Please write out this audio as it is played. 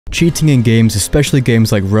Cheating in games, especially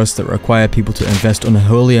games like Rust that require people to invest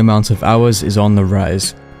unholy amounts of hours, is on the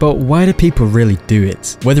rise. But why do people really do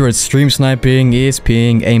it? Whether it's stream sniping,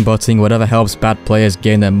 ESPing, aimbotting, whatever helps bad players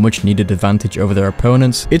gain their much needed advantage over their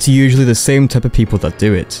opponents, it's usually the same type of people that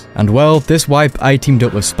do it. And well, this wipe I teamed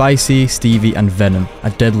up with Spicy, Stevie and Venom, a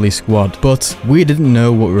deadly squad. But we didn't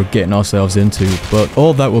know what we were getting ourselves into, but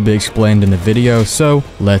all that will be explained in the video, so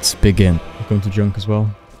let's begin. I'm going to junk as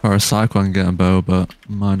well. Or a cycle and get a bow, but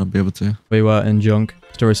might not be able to. Where you at in junk?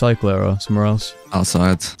 To recycle it or somewhere else?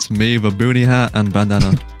 Outside. It's me with a booty hat and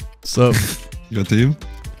bandana. So, your team?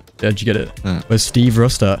 Yeah, did you get it? Yeah. Where's Steve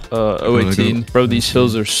Rust at? 018. Bro, these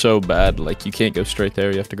hills are so bad. Like, you can't go straight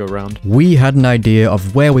there. You have to go around. We had an idea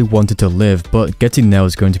of where we wanted to live, but getting there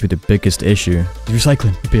was going to be the biggest issue.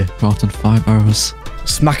 Recycling. Up here. Brought in 5 arrows.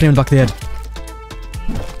 Smacking him in the back of the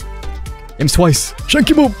head. Him twice. Shank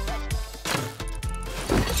him up.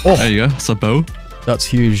 Oh. There you go. It's a bow. That's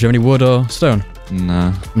huge. Do you have any wood or stone? Nah.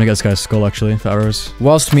 I'm gonna get this guy's skull actually for arrows.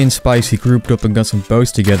 Whilst me and Spicy grouped up and got some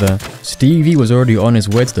bows together, Stevie was already on his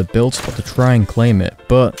way to the build spot to try and claim it.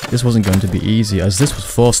 But this wasn't going to be easy as this was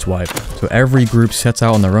forced wipe. So every group set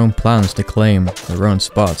out on their own plans to claim their own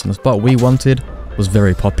spots. And the spot we wanted was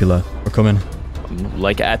very popular. We're coming. I'm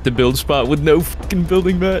like at the build spot with no fucking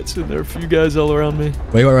building mats and there are a few guys all around me.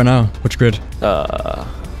 Where you at right now? Which grid?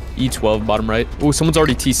 E12 bottom right. Oh, someone's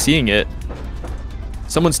already TCing it.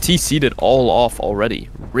 Someone's TC'd it all off already.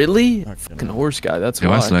 Really? Fucking horse guy, that's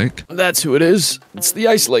why. Ice Lake. That's who it is. It's the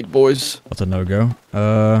Ice Lake, boys. That's a no-go.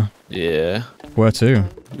 Yeah. Where to?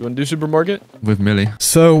 You want to do supermarket? With Millie.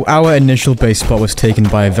 So our initial base spot was taken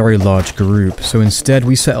by a very large group, so instead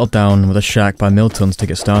we settled down with a shack by Milton's to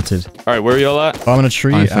get started. Alright, where are y'all at? I'm on a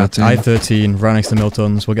tree at I-13. I-13, right next to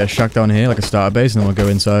Milton's. We'll get a shack down here, like a starter base, and then we'll go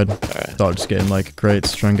inside. Alright. Start just getting like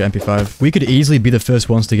crates, try and get MP5. We could easily be the first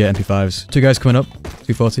ones to get MP5s. 2 guys coming up,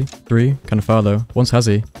 240, 3, kind of far though. One's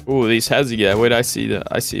Hazzy. Ooh, these Hazzy guy. Wait, I see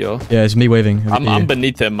y'all. Yeah, it's me waving. I'm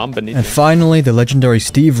beneath him. I'm beneath And him. finally, the legendary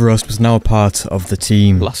Steve Rust was now a part of the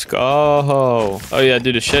team. Let's go. Oh yeah,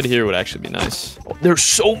 dude, a shed here would actually be nice. Oh, there's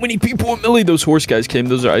so many people in Millie. Those horse guys came.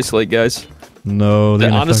 Those are Ice Lake guys. No,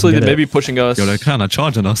 they're Honestly, they may be pushing us. Yo, they're kind of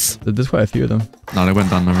charging us. There's quite a few of them. No, they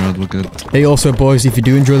went down the road. We're good. Hey, also, boys, if you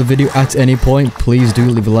do enjoy the video at any point, please do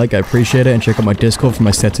leave a like. I appreciate it. And check out my Discord for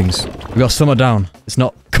my settings. We got summer down. It's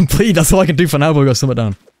not complete. That's all I can do for now, but we got summer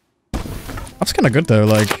down. That's kind of good, though.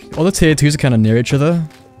 Like, all the tier 2s are kind of near each other.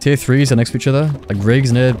 Tier 3s are next to each other. Like,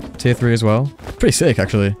 Riggs near tier 3 as well. Pretty sick,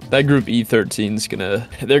 actually. That group E13's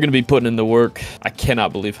they're gonna be putting in the work. I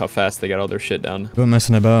cannot believe how fast they got all their shit down. We're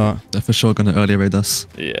messing about. They're for sure gonna early raid us.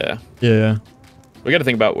 Yeah. Yeah. We gotta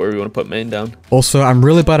think about where we want to put main down. Also, I'm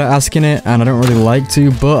really bad at asking it, and I don't really like to,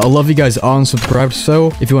 but a lot of you guys aren't subscribed,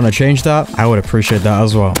 so if you want to change that, I would appreciate that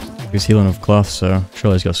as well. He's healing with cloth, so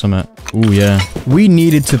surely he's got summit. Ooh, yeah. We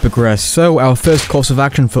needed to progress, so our first course of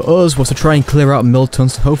action for us was to try and clear out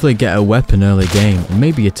Milton's to hopefully get a weapon early game, and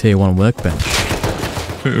maybe a tier 1 workbench.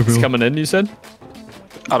 He's coming in, you said?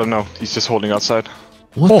 I don't know. He's just holding outside.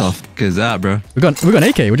 What the fuck is that, bro? We got an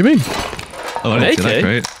AK, what do you mean? Oh, I An didn't see that AK?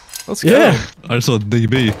 crate. Let's go. Yeah. I just saw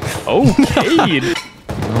DB. Okay. You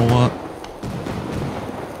know what?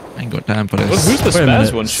 I ain't got time for Well, this. who's the Wait a spaz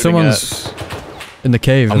minute. one shooting at? Someone's in the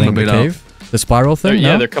cave, I I'm think. The gonna beat cave? The spiral thing?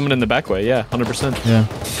 Yeah, No? they're coming in the back way. Yeah, 100%. Yeah.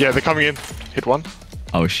 Yeah, they're coming in. Hit one.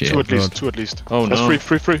 Oh shit. Two at least. God. Two at least. Oh, That's no.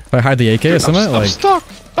 free. If I hide the AK or something, I'm like, stuck.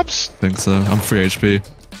 I think so. I'm 3 HP.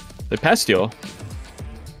 They passed y'all.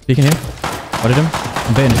 peeking here. What did him?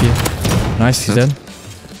 I'm baiting a few. Nice, he's dead.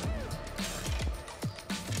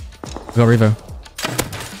 We got Revo.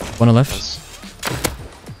 One on left.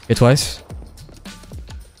 Hit twice.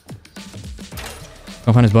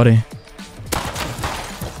 Can't find his body.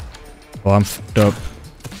 Oh, I'm fucked up.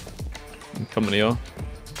 I'm coming to y'all.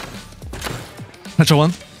 Headshot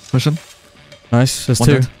one. Pushing. Nice, there's One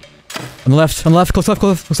 2. dead. On the left, close left,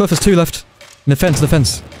 there's 2 left. In the fence,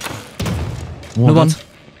 Another one. dead.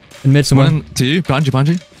 In mid somewhere. One to you. Behind you.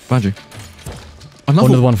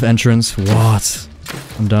 Another one for entrance. What?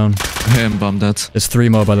 I'm down. Him, but I'm dead. There's 3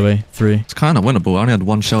 more, by the way. 3. It's kind of winnable. I only had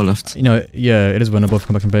 1 shell left. You know, yeah, it is winnable if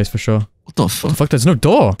come back in base for sure. What the fuck? Fuck, there's no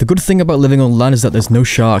door. The good thing about living on land is that there's no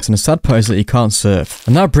sharks, and the sad part is that you can't surf.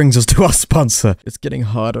 And that brings us to our sponsor. It's getting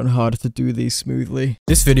harder and harder to do these smoothly.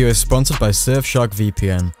 This video is sponsored by Surfshark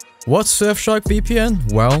VPN. What's Surfshark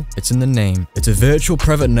VPN? Well, it's in the name. It's a virtual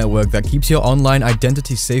private network that keeps your online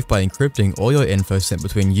identity safe by encrypting all your info sent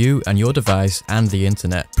between you and your device and the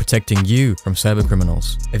internet, protecting you from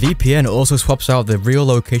cybercriminals. A VPN also swaps out the real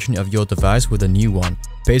location of your device with a new one,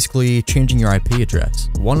 basically changing your IP address.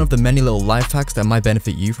 One of the many little life hacks that might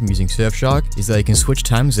benefit you from using Surfshark is that you can switch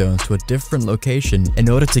time zones to a different location in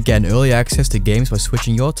order to get an early access to games by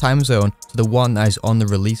switching your time zone to the one that is on the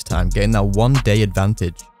release time, getting that 1 day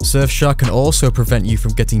advantage. Surfshark can also prevent you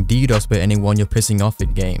from getting DDoS by anyone you're pissing off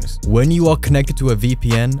in games. When you are connected to a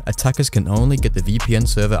VPN, attackers can only get the VPN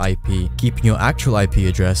server IP, keeping your actual IP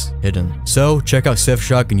address hidden. So check out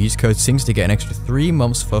Surfshark and use code SINGS to get an extra 3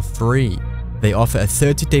 months for free. They offer a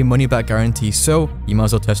 30-day money-back guarantee, so you might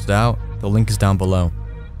as well test it out. The link is down below.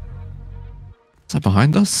 Is that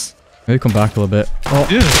behind us? Maybe come back a little bit. Oh,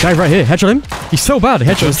 Yeah. guy right here. Headshot him. He's so bad.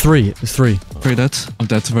 Headshot is 3. It's 3. 3 dead. I'm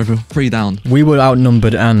dead to River. 3 down. We were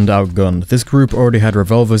outnumbered and outgunned. This group already had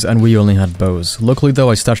revolvers and we only had bows. Luckily though,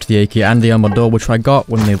 I stashed the AK and the armor door, which I got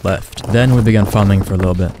when they left. Then we began farming for a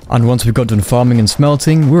little bit. And once we got done farming and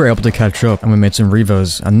smelting, we were able to catch up and we made some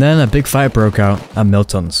revos. And then a big fight broke out at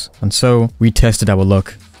Milton's. And so we tested our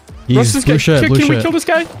luck. Rush He's this blue guy. shirt, blue Can we shirt. kill this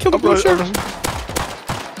guy? Kill the blue shirt.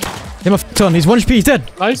 Him a ton. He's 1 HP. He's dead.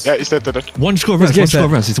 Nice. Yeah, he's dead. One score rest. One score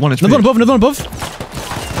rest. He's 1 HP. Another one above. Another one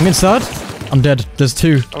above. I'm inside. I'm dead. There's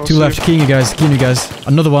 2. Oh, 2 left. Keying you guys. Keying you guys.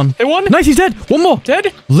 Another one. Hit one. Nice. He's dead. One more.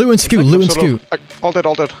 Dead. Loot and scoot. Loot and scoot. All dead,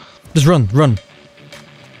 all dead. Just run. Run.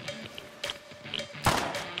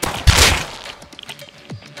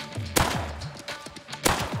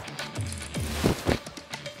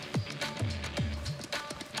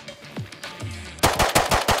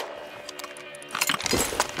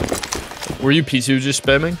 Were you PC just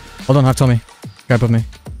spamming? Hold on. Have Tommy. Guy above me.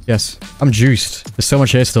 Yes. I'm juiced. There's so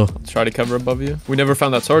much here still. Try to cover above you. We never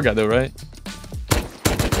found that sword guy though, right?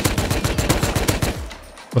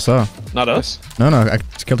 What's that? Not us. No, I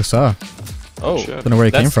just killed a SAR. Oh. Shit. Don't know where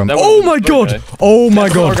he came from. that Oh was- my god! okay. Oh my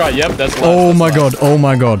That's the sword god! guy. Yep, that's last. Oh That's my last. god! Oh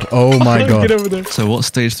my god! Oh my Get god! over there. So what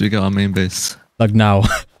stage do we get our main base? Like now.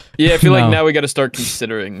 Yeah, I feel like No. now we got to start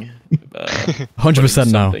considering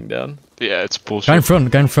 100% now. something down. Yeah, it's Guy in bullshit.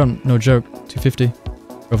 front. Guy in front. No joke. 250.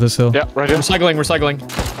 Over this hill. Yeah, right here. Recycling, recycling.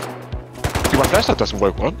 Dude, my flashlight doesn't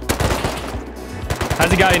work, what?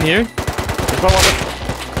 Has a guy in here. There's no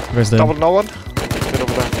one. Where's the... Double no one. Get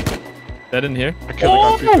over there. Dead in here. I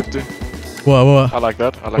killed the guy 350. Whoa. I like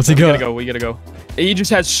that. I like What's he that. We gotta got? go, we gotta go. He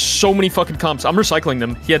just has so many fucking comps. I'm recycling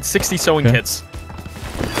them. He had 60 sewing Okay. kits.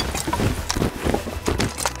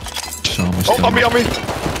 Oh, on me, on me.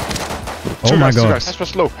 Oh my Two god. guys. Has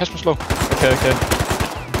slow. Has slow. Okay, okay.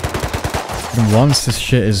 And once this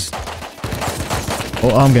shit is...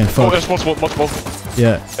 Oh, I'm getting Oh, fucked. there's multiple.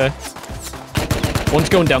 Yeah. Okay. One's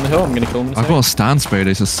going down the hill. I'm gonna kill him in a I've second. got a stand spray.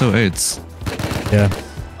 This is so AIDS. Yeah.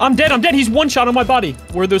 I'm dead, I'm dead. He's one shot on my body.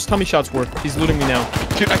 Where those tummy shots were. He's looting me now.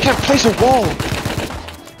 Dude, I can't place a wall.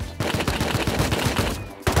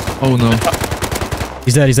 Oh no.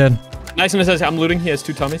 He's dead. He's dead. Nice, and I'm looting. He has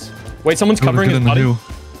 2 tummies. Wait, someone's Oh, covering get his in the body. hill.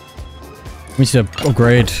 We need to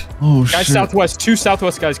upgrade. Oh Guys shit. southwest. 2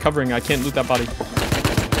 southwest guys covering. I can't loot that body.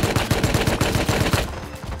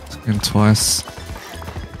 Him twice.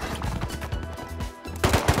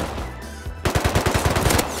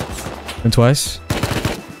 And twice.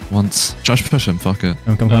 Once. Josh, push him. Fuck it.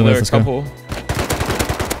 Come There are with. a Let's go. couple.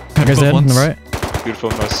 You guys dead on the right?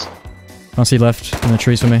 Beautiful, nice. Can't see left in the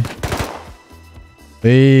trees for me.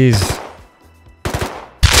 Please.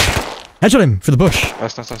 Headshot him for the bush.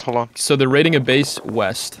 Nice. Hold on. So they're raiding a base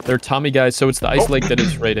west. They're Tommy guys, so it's the ice lake that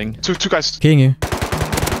is raiding. Two guys. Keying you.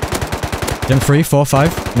 Then 3, 4,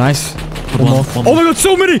 5. Nice. One more. one Oh my god,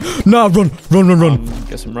 so many! Nah, run.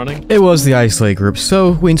 Guess I'm running. It was the Ice Lake group,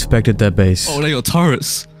 so we inspected their base. Oh, they got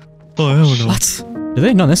turrets. Oh hell no. What? Do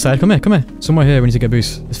they? Not on this side. Come here. Somewhere here we need to get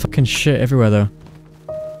boost. There's fucking shit everywhere though.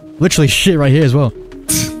 Literally shit right here as well.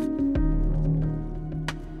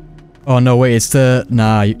 Oh no, wait, it's the...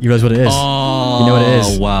 Nah, you realize what it is. Oh, You know what it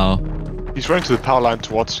is. Wow. He's running to the power line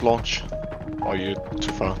towards launch. Oh, you're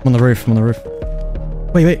too far. I'm on the roof.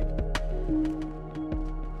 Wait.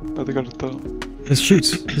 No, they got it though. It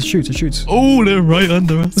shoots. Oh, they're right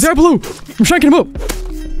under us. There's blue! I'm shanking him up!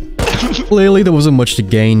 Clearly there wasn't much to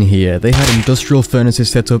gain here. They had industrial furnaces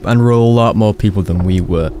set up and were a lot more people than we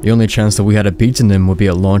were. The only chance that we had of beating them would be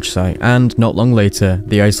at launch site, and not long later,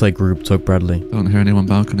 the Ice Lake group took Bradley. Don't hear anyone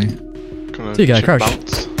balcony. Gonna See you, guy, check crouch.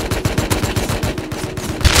 bounce.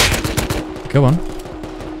 Go on.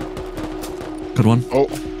 Good one. Oh,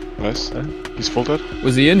 nice. He's full dead.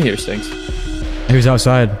 Was he in here, Stinks? He was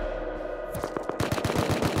outside.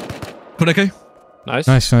 Good AK. Nice.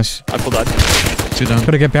 Nice. I pulled that. 2 down.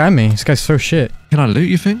 Gotta get behind me. This guy's so shit. Can I loot,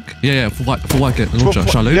 you think? Yeah, full white get launcher.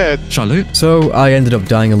 Shall I loot? Yeah. Shall I loot? So, I ended up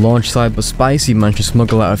dying at launch site, but Spicy managed to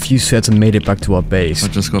smuggle out a few sets and made it back to our base. I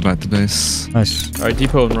just got back to base. Nice. Alright,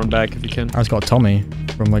 depot and run back if you can. I just got Tommy.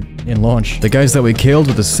 from like in launch. The guys that we killed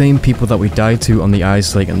were the same people that we died to on the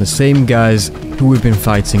ice lake and the same guys who we've been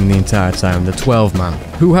fighting the entire time, the 12 man,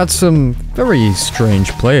 who had some very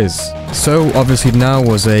strange players. So obviously now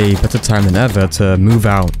was a better time than ever to move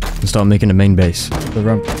out and start making a main base. The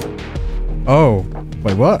ramp. Oh,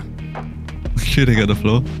 wait, what? Shooting at the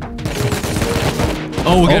floor.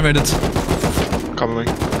 Oh, we're getting raided. Coming.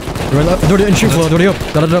 Do it in shoot floor, do it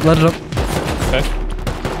up, let it up, let it up. Okay.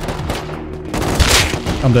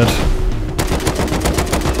 I'm dead.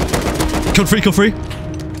 Kill 3, kill 3.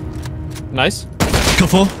 Nice. Kill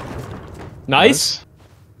 4. Nice.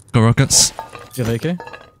 Go rockets. You have AK?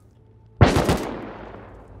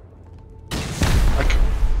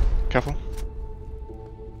 Careful.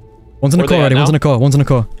 One's in the Where car they at already, one's now? in the car, one's in the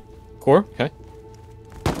car. Core. Okay.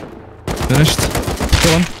 Finished.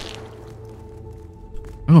 Kill one.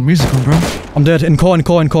 Oh, music on, bro. I'm dead. In car, in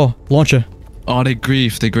car, in car. Launcher. Oh, they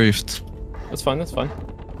griefed, they griefed. That's fine. That's fine.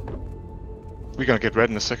 We're gonna get red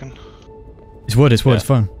in a second. It's wood, it's wood, Yeah. it's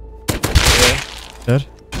fine. Yeah. Dead.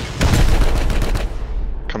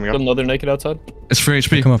 Coming Got up. another naked outside. It's 3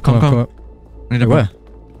 HP. Come up, come up, come up. I need Hey, a where?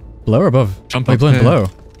 Below or above? Jump Oh, up, you're playing yeah. below.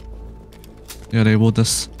 Yeah, they walled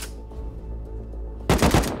this.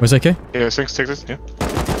 Where's AK? Yeah, thanks, take this, yeah.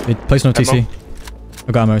 Place no TC. Ammo.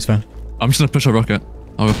 I got ammo, it's fine. I'm just gonna push a rocket.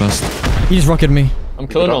 I'll go first. He just rocketed me. I'm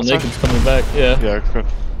killing all outside? nakeds coming back. Yeah. Yeah, good.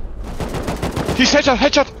 He's headshot,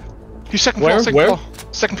 headshot! He's second Where? floor, second Where? floor.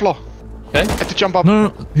 Second floor. Okay. Had to jump up. No,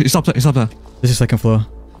 no, no. He's up there, he's up there. This is second floor.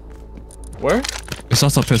 Where? It's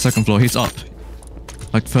us up here, second floor. He's up.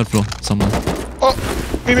 Like 3rd floor, somewhere. Oh!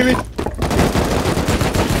 Me. I'm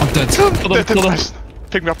dead. Kill them, Dead, kill them. nice.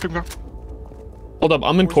 Pick me up, pick me up. Hold up.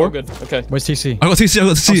 I'm in core. Good. Okay. Where's TC? I got TC, I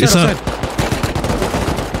got TC. It's Outside.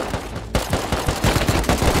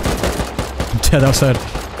 I'm dead outside.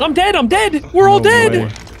 I'm dead. I'm dead. We're all No dead.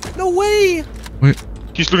 way. No way. Wait,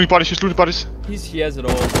 He's looting bodies. He has it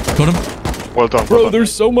all. got him? Well done, Bro, well done.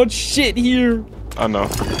 there's so much shit here. I know.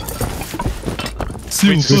 Seal,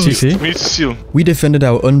 We need to Where's seal. TC? We need to seal. We defended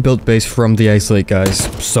our unbuilt base from the ice lake guys,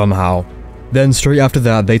 somehow. Then straight after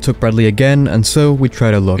that, they took Bradley again, and so we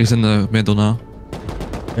tried to look. He's in the middle now.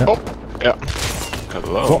 Oh, yeah.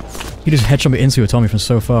 Hello. He just headshot me into a Tommy from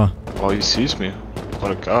so far. Oh, he sees me.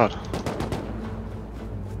 What a god.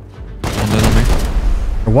 One dead on me.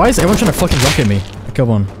 Why is everyone trying to fucking rocket me? I killed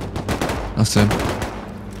one. That's him.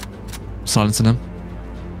 Silencing him.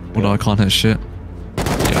 Although I can't hit shit.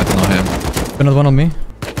 Yeah, I did not hit him. Another one on me.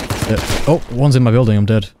 Yeah. Oh, one's in my building. I'm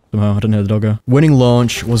dead. Somehow, I didn't hear the doggo. Winning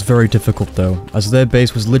launch was very difficult though, as their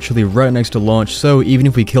base was literally right next to launch, so even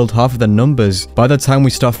if we killed half of their numbers, by the time we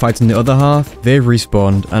start fighting the other half, they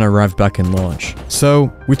respawned and arrived back in launch.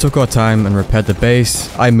 So, we took our time and repaired the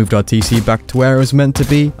base, I moved our TC back to where it was meant to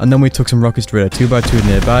be, and then we took some rockets to raid a 2x2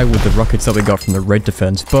 nearby with the rockets that we got from the raid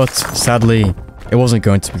defense, but sadly, it wasn't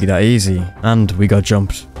going to be that easy, and we got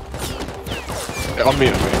jumped. Yeah, on me.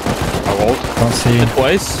 I rolled. Can't see. Hit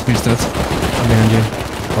twice. He's dead. I'm behind you.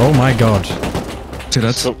 Oh my god. See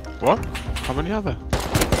that? So, what? How many are there?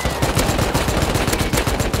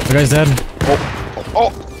 The guy's dead.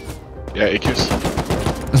 Oh! Yeah, AQs.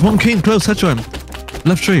 There's one king close, headshot him.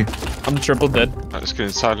 Left tree. I'm triple dead. I'm just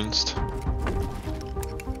getting silenced.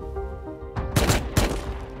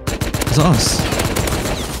 Is that us?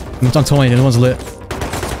 It's on 20, the one's lit.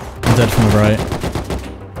 I'm dead from the right.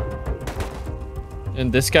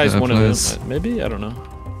 And this guy's Yeah, one players. of them. Maybe? I don't know.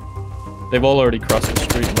 They've all already crossed the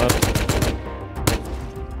street and left.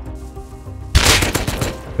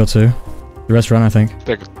 Got two. The rest ran, I think.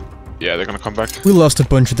 Yeah, they're gonna come back. We lost a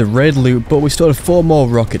bunch of the raid loot, but we still had 4 more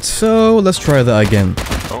rockets, so let's try that again.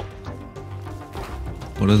 Oh,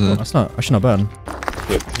 What is it? That's actually not bad.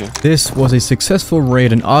 yeah. This was a successful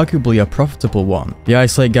raid and arguably a profitable one. The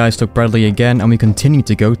Ice Lake guys took Bradley again and we continued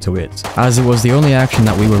to go to it, as it was the only action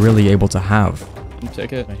that we were really able to have. You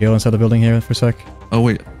take it. Can I heal inside the building here for a sec? Oh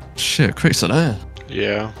wait. Shit, crates are there.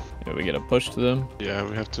 Yeah, Yeah, we gotta push to them. yeah,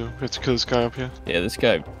 we have to kill this guy up here. Yeah, this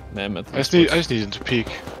guy, Mammoth. I just need him to peek.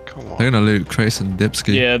 Come on. They're gonna loot crates and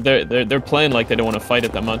Dipski. Yeah, they're playing like they don't want to fight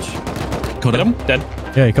it that much. Got Hit him. him. Dead.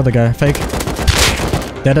 Yeah, you killed the guy. Fake.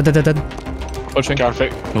 Dead. Pushing. Guard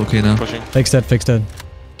fake. Okay now. Pushing. Fake's dead.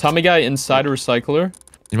 Tommy guy inside a recycler.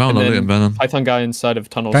 You might And not loot then him, Venom. Python guy inside of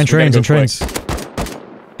tunnels. Guy in We gotta trains, go in trains.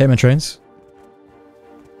 quick. Hitman trains.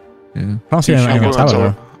 Yeah. Can't see Two anyone on shots. tower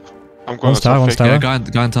though. I'm going One's to tower, top one's fake. tower. Yeah,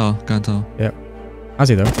 guy in tower. How's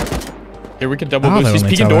he though? Here we can double Ah, boost. they're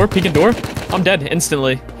He's on the peeking tower. door. I'm dead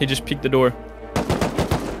instantly. He just peeked the door.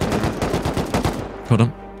 Got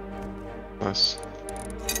him. Nice.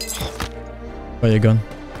 Got your gun.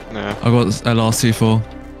 Yeah. I got LRC4.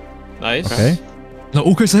 Nice. Okay. No,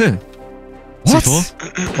 all crates are here. What?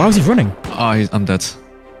 C4? Why was he running? Oh, I'm dead.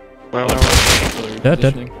 Where?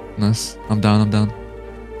 Dead. Nice. I'm down.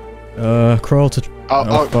 Crawl to...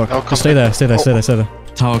 Oh, fuck. come Just stay there, stay there.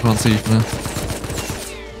 Tower can't see you from there.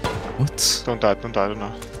 What? Don't die, don't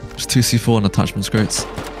know. There's 2 C4 and attachments crates.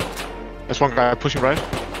 There's one guy pushing right.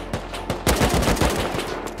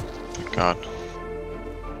 Thank God.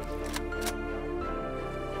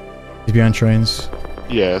 He's behind trains.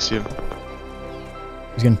 Yeah, I see him.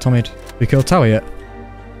 He's getting Tommied. We killed Tower yet?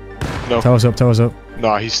 No. Tower's up.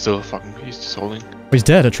 Nah, he's still fucking. He's just holding. He's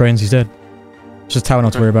dead at trains, he's dead. Just Tower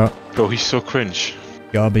not to worry about. Bro, he's so cringe.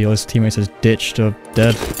 Garby, all his teammates are ditched or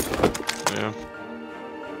dead. Yeah.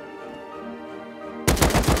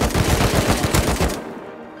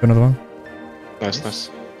 Another one. Nice.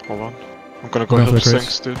 Hold on. I'm gonna go help the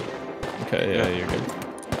sinks, dude. Okay, yeah, you're good.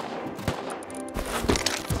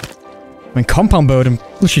 I mean, compound bow him.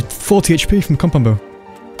 Literally 40 HP from compound bow.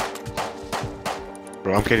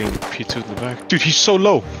 Bro, I'm getting P2 in the back. Dude, he's so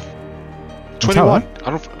low. 21. Tower? I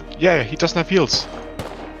don't. Yeah, he doesn't have heals.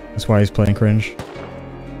 That's why he's playing cringe.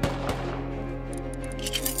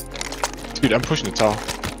 Dude, I'm pushing the tower.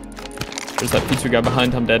 There's that P2 guy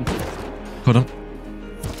behind. I'm dead. Hold on.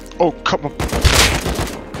 Oh, come on.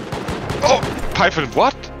 Oh, Python,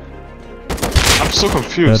 what? I'm so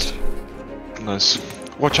confused. Dead. Nice.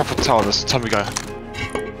 Watch out for the tower, there's a Tommy guy.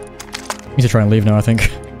 Need to try and leave now, I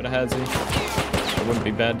think. But it has he. It wouldn't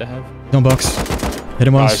be bad to have. No box. Hit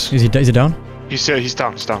him once. Nice. Is he down? He's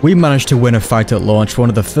down, We managed to win a fight at launch for one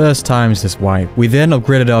of the first times this wipe. We then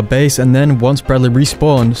upgraded our base, and then once Bradley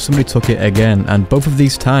respawned, somebody took it again, and both of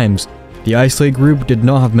these times, the Isolate group did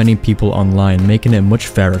not have many people online, making it a much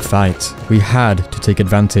fairer fight. We had to take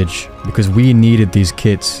advantage, because we needed these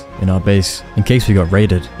kits in our base, in case we got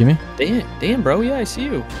raided. You me? Damn, bro. Yeah, I see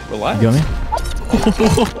you. Relax. You got me?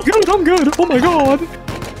 Good, I'm good. Oh my god.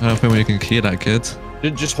 I think we can key that kid.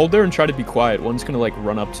 Just hold there and try to be quiet. One's gonna like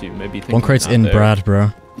run up to you. Maybe think One crate's he's in not there. Brad, bro.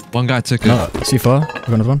 One guy took it. No, C4. We got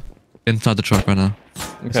another one. Inside the truck right now.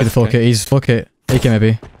 Okay, See the full kit. He's full kit. AK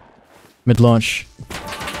maybe. Mid-launch.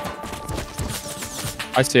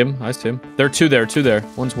 I see him. There are two there.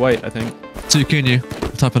 One's white, I think. 2 can you?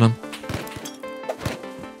 I'm tapping him.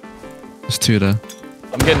 There's 2 there.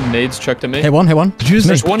 I'm getting nades chucked at me. Hey, one. Did you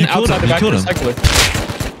There's one you killed outside him? the You back killed of the him? cycler.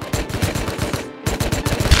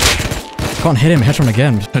 Can't hit him. Headshot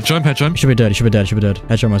again. Head jump. He should be dead.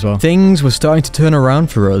 Headshot as well. Things were starting to turn around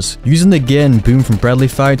for us. Using the gear and boom from Bradley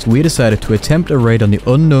fights, we decided to attempt a raid on the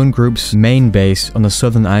unknown group's main base on the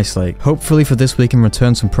southern ice lake. Hopefully for this we can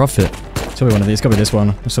return some profit. It's gotta be one of these. It's gotta be this one.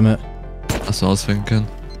 Or something. That's what I was thinking.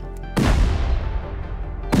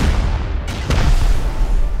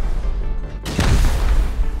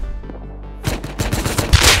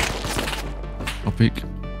 I'll peek.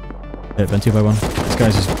 Hit then 2 by 1. This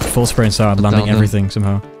guy's just full spray inside, landing down everything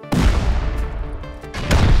somehow.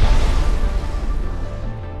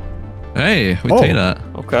 Hey, we Oh. take that.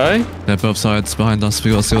 Okay. They're both sides behind us.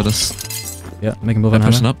 We gotta seal this. Yeah, make him move They're on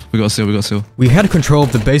pushing hammer. up. We gotta seal. We had control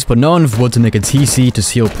of the base, but not enough wood to make a TC to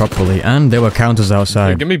seal properly, and there were counters Here,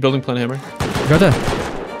 outside. give me building plan hammer. Right there. I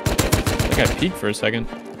think I peeked for a second.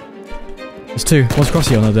 There's 2. One's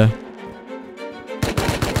across you on there.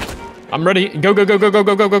 I'm ready. Go. Go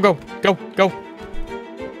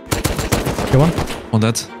one. One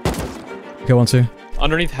dead. Go 1, 2.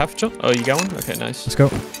 Underneath half jump. Oh, you got one? Okay, nice. Let's go.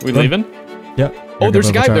 We Go. leaving? Yeah. Oh, there's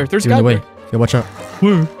a guy there. There's a guy there. Yeah, watch out.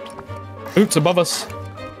 Oops, above us.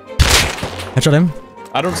 Headshot him.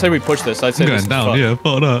 I don't say we push this. I say I'm this going is down. fucked. Yeah,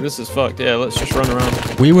 fuck that. This is fucked. Yeah, let's just run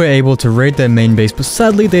around. We were able to raid their main base, but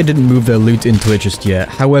sadly they didn't move their loot into it just yet.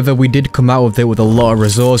 However, we did come out of it with a lot of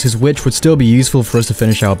resources, which would still be useful for us to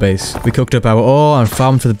finish our base. We cooked up our ore and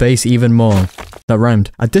farmed for the base even more. That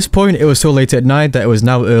rhymed. At this point, it was so late at night that it was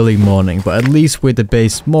now early morning, but at least with the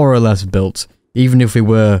base more or less built. Even if we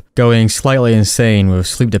were going slightly insane with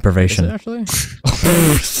sleep deprivation. actually?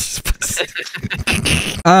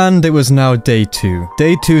 And it was now day 2.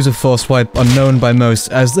 Day 2's of Forced Wipe are known by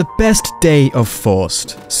most as the best day of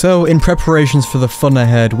Forced. So in preparations for the fun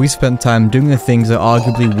ahead, we spent time doing the things that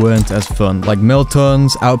arguably weren't as fun, like mill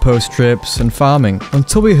tons, outpost trips, and farming,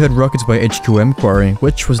 until we heard rockets by HQ enquiry,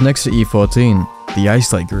 which was next to E14, the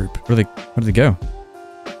Isolate group. Where did they go?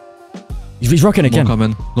 He's rocking again. More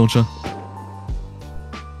coming. Launcher.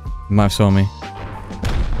 Might have saw me.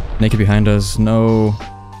 Naked behind us. No.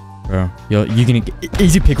 Bro, you can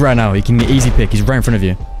easy pick right now. You can easy pick. He's right in front of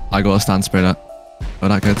you. I got a stand spray that. Oh,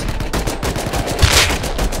 that good.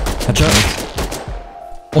 Headshot.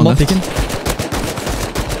 One more left. peeking.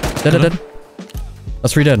 Dead.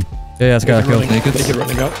 That's 3 dead. Yeah, that's got killed. Naked. Naked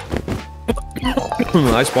running up.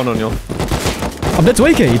 I spawned on y'all. I'm dead to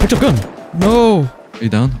AK. He picked up gun. No! Are you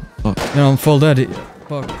down? Fuck. No, I'm full dead.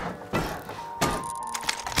 Fuck.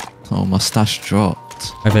 Oh, my stash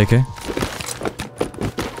dropped. I have AK.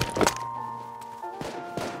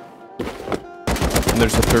 And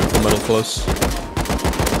there's a third full metal close.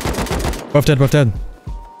 Both dead, both dead.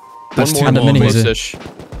 There's One two more and a more. mini. close-ish.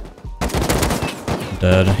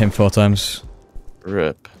 Dead. Him 4 times.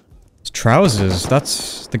 Rip. It's trousers.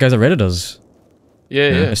 That's the guys that raided us. Yeah,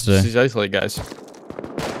 yeah. yesterday. These isolate guys.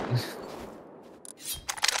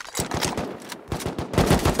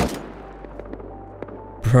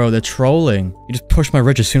 Bro, they're trolling. You just pushed my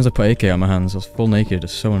ridge as soon as I put AK on my hands. I was full naked.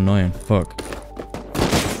 It's so annoying. Fuck.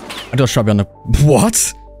 I got shot behind the...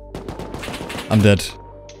 What? I'm dead.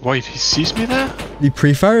 Wait, he sees me there? The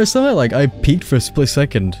pre-fire or something? Like, I peeked for a split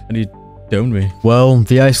second and he domed me. Well,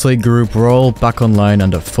 the Isolate group were all back online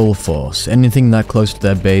and at full force. Anything that close to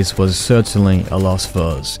their base was certainly a loss for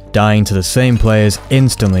us, dying to the same players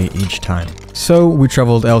instantly each time. So we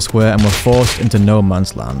travelled elsewhere and were forced into no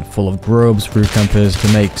man's land, full of grubs, roof campers to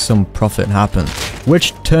make some profit happen.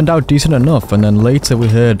 Which turned out decent enough, and then later we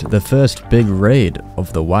heard the first big raid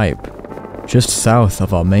of the wipe, just south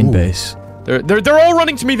of our main base. They're all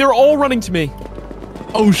running to me. They're all running to me.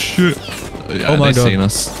 Oh shit. Yeah, Oh my they've God. seen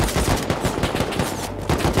us.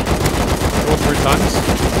 3 times.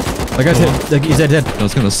 That guy's hit. He's dead. I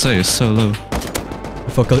was gonna say, it's so low.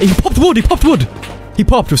 Fuck. He popped wood. He popped wood. He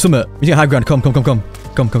popped with summit. He's got high ground. Come.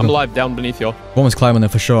 I'm alive down beneath y'all. One was climbing there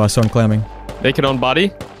for sure. I saw him climbing. Naked on body. You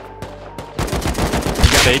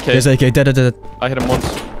got AK. There's AK. Dead. I hit him once.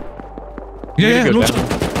 Yeah, Good yeah,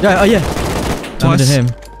 down. Yeah. Yeah. Twice. Didn't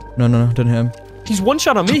hit him. No. Didn't hit him. He's one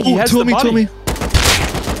shot on me. He Oh, has two the on me, body. two on me.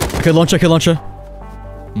 Okay, launcher.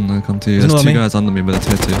 I come to you. There's There's another two me. guys under me, but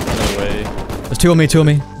they're tier 2. No way. There's two on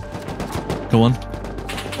me. Go on.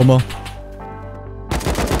 One more.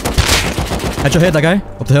 Headshot hit that guy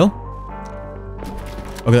up the hill.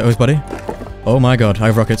 Okay, that was buddy. Oh my god, I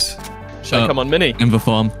have rockets. Should I come on mini? In the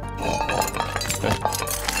farm.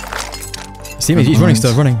 See me? He's running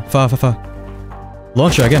still, running. Far.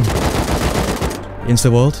 Launcher again.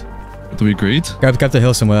 Insta world. Do we agreed? Grab the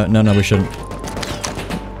hill somewhere. No, we shouldn't.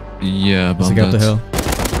 Yeah, but Let's I'm go up the dead. hill.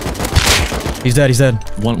 He's dead.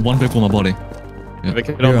 One big on my body. Yeah. If I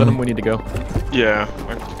get on You're them, on. we need to go. Yeah,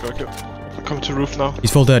 I'm come to roof now.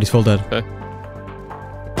 He's full dead. Okay.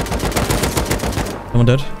 Someone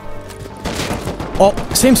dead. Oh,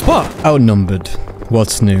 same spot. Outnumbered.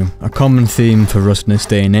 What's new? A common theme for Rust in this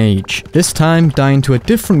day and age. This time, dying to a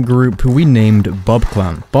different group who we named Bob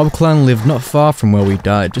Clan. Bob Clan lived not far from where we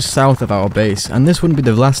died, just south of our base, and this wouldn't be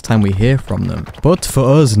the last time we hear from them. But for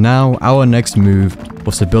us now, our next move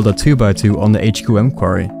was to build a 2x2 on the HQ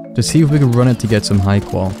enquiry, to see if we could run it to get some high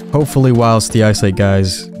qual. Hopefully whilst the Isolate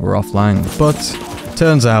guys were offline, but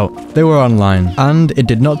turns out they were online, and it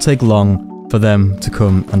did not take long for them to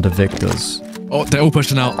come and evict us. Oh, they're all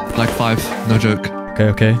pushing out. Like 5. No joke.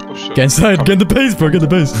 Okay. Oh, shit. Get inside, get in the base, bro, get in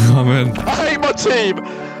the base. Oh man. I hate my team!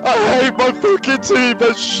 I hate my fucking team!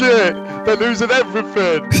 They're shit! They're losing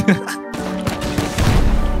everything!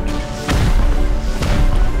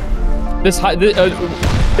 This high.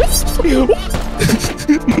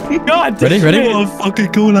 God. Ready? What a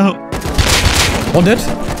fucking call out. One dead.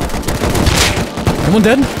 One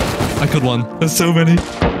dead. I killed one. There's so many.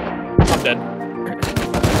 I'm dead.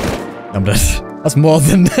 I'm dead. That's more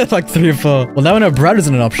than like 3 or 4. Well, now I know Brad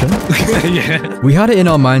isn't an option. Yeah. We had it in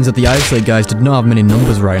our minds that the Isolate guys did not have many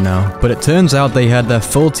numbers right now, but it turns out they had their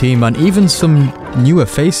full team and even some newer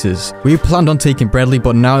faces. We planned on taking Bradley,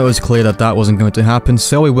 but now it was clear that that wasn't going to happen,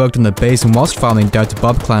 so we worked on the base and whilst farming died to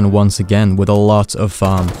Bob Clan once again with a lot of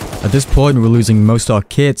farm. At this point, we were losing most of our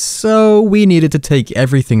kits, so we needed to take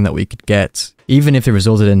everything that we could get, even if it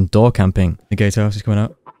resulted in door camping. The gatehouse is coming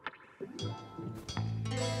out.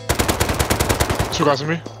 2 guys on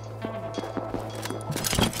me.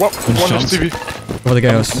 What? One shot. is TV. Over the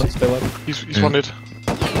gatehouse. He's Yeah. one hit.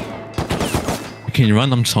 Can you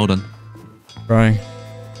run? I'm just holding. Right.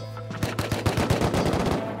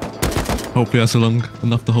 Hopefully that's long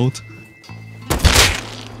enough to hold.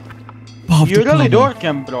 Bob You the really plumber. door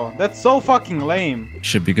camp, bro. That's so fucking lame.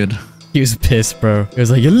 Should be good. He was pissed, bro. He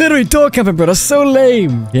was like, you're literally door camping, bro. That's so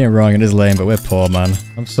lame. You ain't wrong, it is lame, but we're poor, man.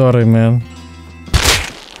 I'm sorry, man.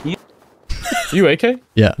 You AK?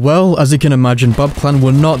 Yeah. Well, as you can imagine, Bob Clan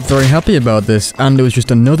were not very happy about this, and it was just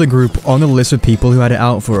another group on the list of people who had it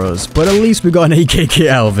out for us. But at least we got an AK kit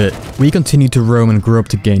out of it. We continued to roam and grow up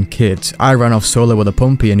to gain kits. I ran off solo with a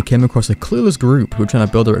pumpy and came across a clueless group who were trying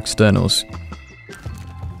to build our externals.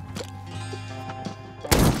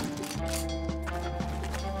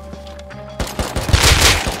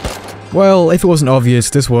 Well, if it wasn't obvious,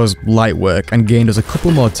 this was light work and gained us a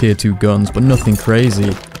couple more tier 2 guns, but nothing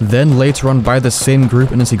crazy. Then later on by the same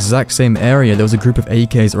group in this exact same area, there was a group of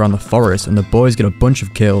AKs around the forest and the boys get a bunch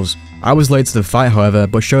of kills. I was late to the fight however,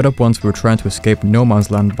 but showed up once we were trying to escape no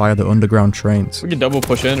man's land via the underground trains. We can double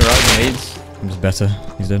push in, right? Nades. He's better.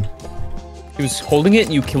 He's dead. He was holding it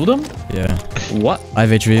and you killed him? Yeah. What? I have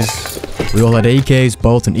HVs. We all had AKs,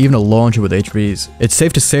 bolts, and even a launcher with HVs. It's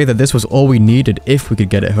safe to say that this was all we needed if we could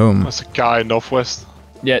get it home. There's a guy northwest.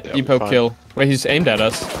 Yeah, depot kill. Wait, he's aimed at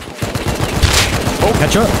us. Oh,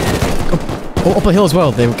 catch up! Oh, up a hill as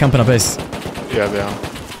well. They were camping our base. Yeah, they are.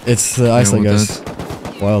 It's the isolate guys.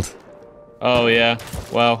 Wild. Oh, yeah.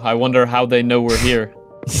 Wow, I wonder how they know we're here.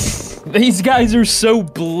 These guys are so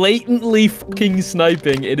blatantly fucking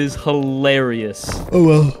sniping. It is hilarious. Oh,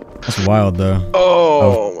 well. That's wild, though.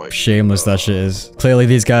 Oh my shameless that shit is. Clearly,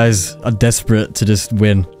 these guys are desperate to just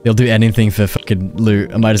win. They'll do anything for fucking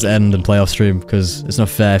loot. I might just end and play off stream, because it's not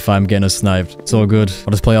fair if I'm getting us sniped. It's all good.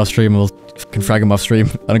 I'll just play off stream and we'll fucking frag them off stream.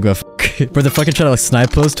 I don't give a fuck. But they're fucking trying to like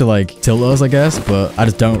snipe us to like tilt us, I guess, but I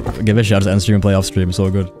just don't give a shit. I just end stream and play off stream. It's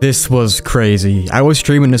all good. This was crazy. I was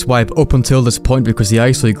streaming this wipe up until this point because the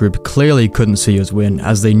isolate group clearly couldn't see us win,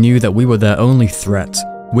 as they knew that we were their only threat.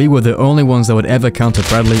 We were the only ones that would ever counter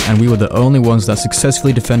Bradley, and we were the only ones that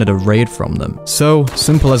successfully defended a raid from them. So,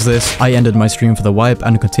 simple as this, I ended my stream for the wipe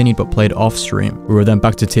and continued but played off stream. We were then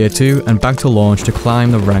back to tier 2 and back to launch to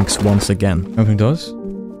climb the ranks once again. Opening doors.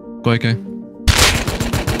 Go AK.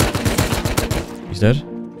 He's dead.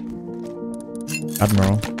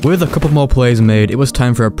 Admiral. With a couple more plays made, it was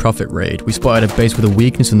time for a profit raid. We spotted a base with a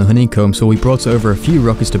weakness in the honeycomb, so we brought over a few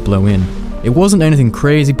rockets to blow in. It wasn't anything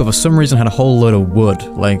crazy, but for some reason had a whole load of wood.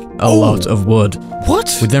 Like, a lot of wood.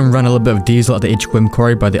 What? We then ran a little bit of diesel at the HQM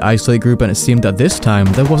quarry by the isolate group, and it seemed that this time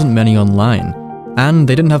there wasn't many online. And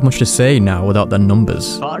they didn't have much to say now without their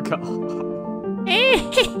numbers.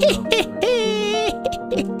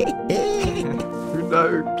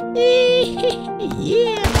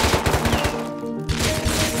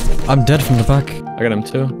 I'm dead from the back. I got him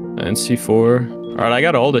too. And C4. Alright, I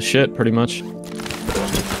got all the shit pretty much.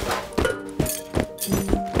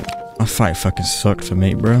 That fight fucking sucked for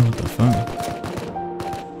me, bro. What the fuck?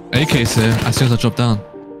 AK's here as soon as I drop down.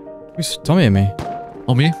 Who's Tommy and me?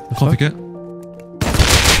 On me? Copy kit.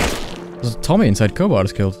 There's a Tommy inside Cobalt I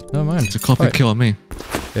just killed. Never mind. It's a copy kill on me.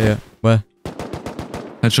 Yeah. Where?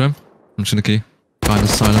 Headshot him. I'm just in the key. Behind the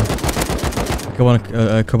silo. Kill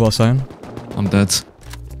one Cobalt Scion. I'm dead.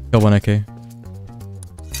 Kill one AK. I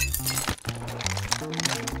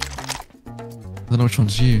don't know which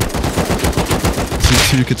one's you. I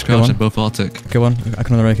see two kids crouching, both Arctic. Kill one. I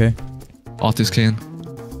can another AK. Arctic's keying.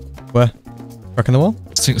 Where? Back in the wall?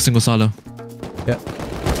 Single silo. Yeah.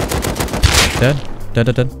 Dead. Dead,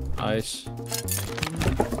 dead, dead. Nice.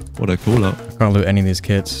 What a call out. I can't loot any of these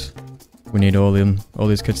kits. We need all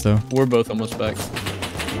these kits though. We're both almost back.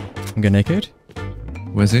 I'm getting naked.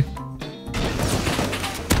 Where's he?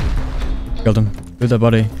 Killed him. Loot that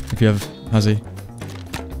body if you have Hazy.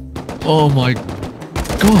 Oh my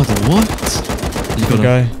god, what? You got Good him.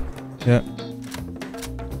 guy. Yeah.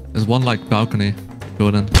 There's one like balcony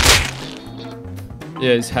building.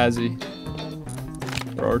 Yeah, he's Hazy.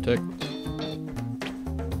 Or Arctic.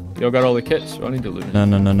 Y'all got all the kits, so I need to loot it.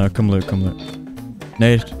 No. Come loot.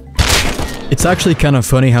 Nade. It's actually kind of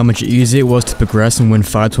funny how much easier it was to progress and win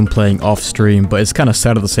fights when playing off stream, but it's kind of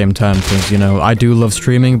sad at the same time because, you know, I do love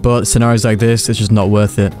streaming, but scenarios like this, it's just not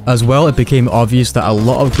worth it. As well, it became obvious that a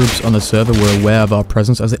lot of groups on the server were aware of our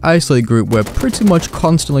presence, as the isolate group were pretty much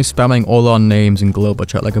constantly spamming all our names in global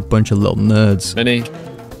chat like a bunch of little nerds. Mini.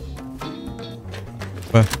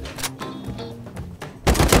 Where?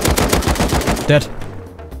 Dead.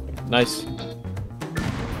 Nice.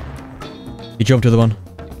 He jumped to the one.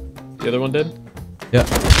 The other one did? Yeah.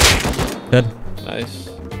 Dead. Nice.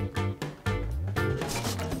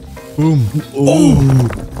 Boom.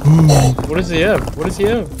 What does he have? What does he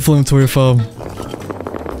have? Flametory farm.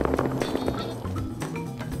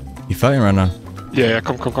 You fighting right now? Yeah,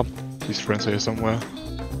 come. These friends are here somewhere.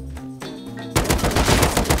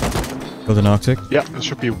 Killed an Arctic. Yeah, there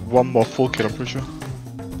should be one more full kit, I'm pretty sure.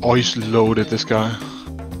 Oh, he's loaded, this guy.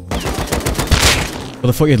 What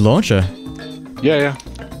the fuck, you had launcher? Yeah.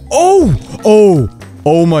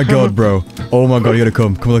 Oh my god, bro. Oh my god, you gotta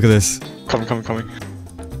come. Come look at this. Coming.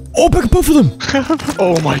 Oh, back both of them!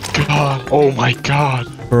 Oh my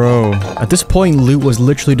god. Bro. At this point, loot was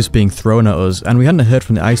literally just being thrown at us, and we hadn't heard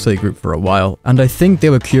from the isolate group for a while. And I think they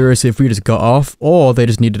were curious if we just got off, or they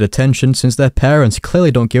just needed attention since their parents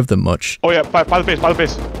clearly don't give them much. Oh yeah, by the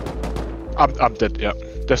base. I'm dead, yeah.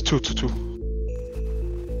 There's two.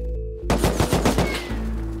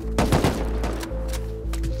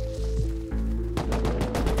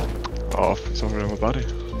 Oh, it's over my body.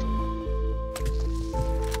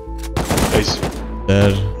 Ace.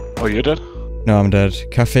 Dead. Oh, you're dead? No, I'm dead.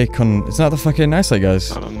 Cafe con... It's not the fucking eyesight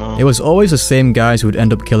guys. I don't know. It was always the same guys who would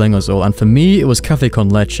end up killing us all, and for me, it was Cafe con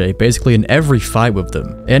Leche, basically in every fight with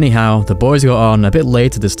them. Anyhow, the boys got on a bit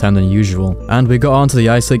later this time than usual, and we got on to the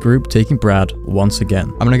eyesight group taking Brad once again.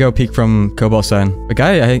 I'm gonna go peek from Cobalt Sign. The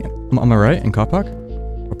guy, on my right, in car park?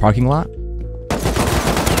 Or parking lot?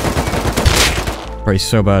 Bro, he's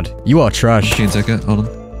so bad. You are trash. Machine ticket, hold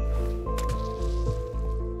on.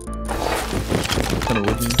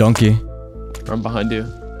 Donkey. I'm behind you.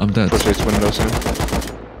 I'm dead. Push its windows in.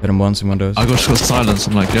 Hit him once in windows. I got shot silence,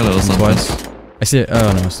 I'm like yellow or something. Twice. I see it.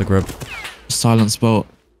 Oh no, it's the grub. Silence bolt.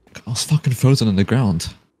 I was fucking frozen in the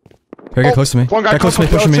ground. Here, get close to me. One guy Get close to me,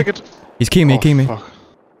 pushing me. He's keying me, keying me. Fuck.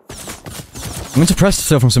 I'm going to press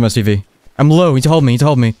still from some STV. I'm low, you need to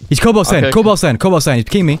hold me, He's Cobalt Sign, Okay. Cobalt Sign, he's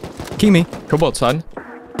keying me. Keying me. Cobalt Sign.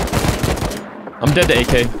 I'm dead to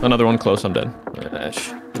AK. Another one close, I'm dead.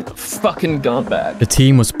 Fucking gone back. The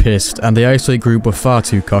team was pissed, and the isolate group were far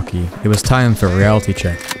too cocky. It was time for a reality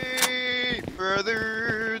check.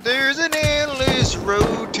 Brother, there's an endless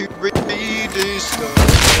road to be discovered.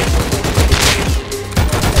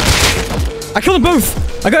 I killed them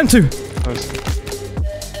both! I got him too!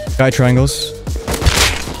 Nice. Guy triangles.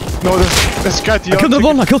 No, there's a guy at the I killed other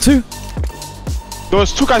one, I killed two!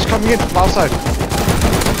 There's two guys coming in from outside.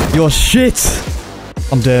 You're shit!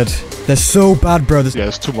 I'm dead. They're so bad, bro. Yeah,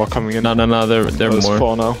 there's two more coming in. No, they're There's more.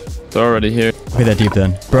 4 now. They're already here. Okay, they're deep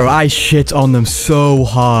then. Bro, I shit on them so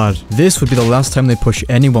hard. This would be the last time they push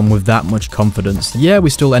anyone with that much confidence. Yeah, we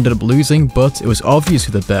still ended up losing, but it was obvious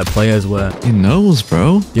who the better players were. He knows,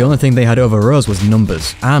 bro. The only thing they had over us was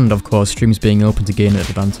numbers, and of course streams being open to gain an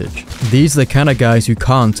advantage. These are the kind of guys who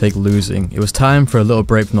can't take losing. It was time for a little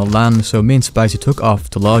break from the LAN, so me and Spicy took off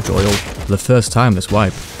to Large Oil for the first time this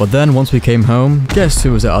wipe. But then once we came home, guess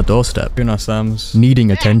who was at our doorstep? Tuna Sam's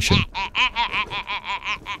needing attention.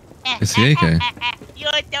 It's the AK. You're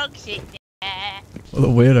dog shit. What a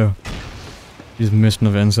weirdo. He's missing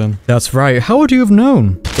of ensign. That's right, how would you have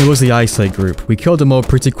known? It was the eyesight group. We killed them all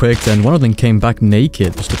pretty quick, then one of them came back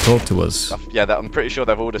naked just to talk to us. Yeah, I'm pretty sure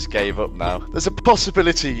they've all just gave up now. There's a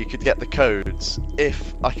possibility you could get the codes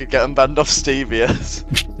if I could get them banned off Stevia's.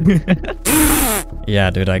 Yeah,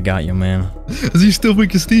 dude, I got you, man. Is he still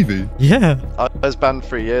weak as Stevie? Yeah. I was banned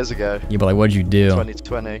 3 years ago. Yeah, but like, what'd you do?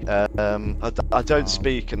 2020. I don't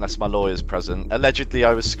speak unless my lawyer's present. Allegedly,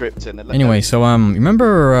 I was scripting. Anyway, so,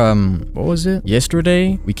 remember, what was it?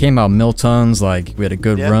 Yesterday? We came out Miltons, like, we had a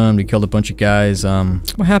good run, we killed a bunch of guys,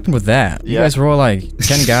 what happened with that? You guys were all, like,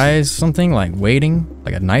 10 guys, something, like, waiting,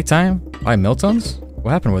 like, at nighttime? By Miltons?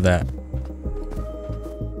 What happened with that?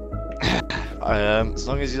 As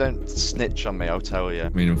long as you don't snitch on me, I'll tell you. I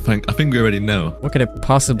mean, I think we already know. What could it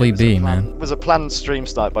possibly be, man? It was a planned stream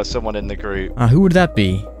start by someone in the group. Who would that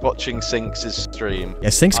be? Watching Sinks' stream. Yeah,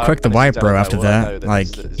 Sinks I cracked the honestly wipe, bro, don't know after what I know that.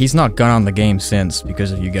 Like, it's- he's not gone on the game since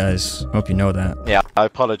because of you guys. Hope you know that. Yeah, I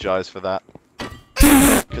apologise for that.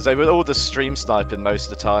 Because they were all just stream sniping most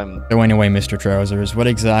of the time. So anyway, Mr. Trousers, what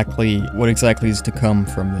exactly is to come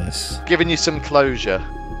from this? Giving you some closure.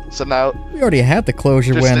 So now, We already had the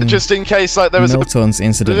closure when just in case like there was Milton's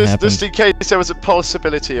incident happened. just in case there was a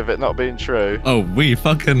possibility of it not being true. Oh, we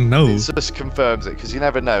fucking know. It just confirms it, because you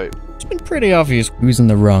never know. It's been pretty obvious who's in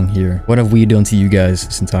the wrong here. What have we done to you guys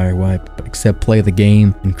this entire wipe? Except play the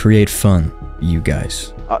game and create fun. You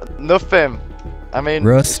guys. Nothing. I mean,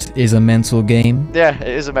 Rust is a mental game. yeah, it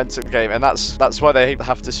is a mental game, and that's why they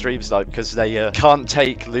have to stream snipe, because they can't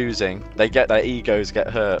take losing. Their egos get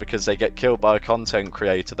hurt because they get killed by a content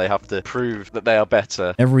creator. They have to prove that they are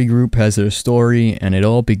better. Every group has their story, and it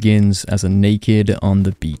all begins as a naked on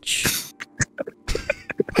the beach.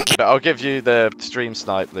 But I'll give you the stream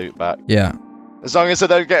snipe loot back. Yeah, As long as I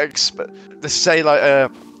don't get they say like,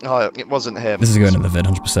 oh, it wasn't him. this is going in the vid,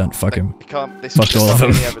 100%. Fuck him. You can't. This Fuck is all just of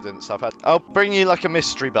not them. any evidence I've had. I'll bring you like a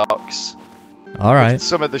mystery box. Alright,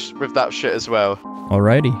 Some of the with that shit as well.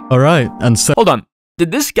 alrighty. Alright, and so Hold on.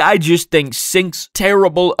 Did this guy just think Sink's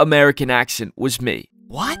terrible American accent was me?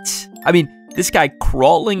 What? I mean, this guy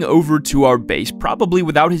crawling over to our base, probably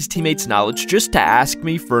without his teammates' knowledge, just to ask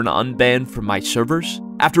me for an unban from my servers?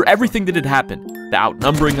 After everything that had happened, the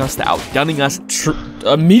outnumbering us, the outgunning us,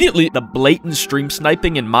 immediately the blatant stream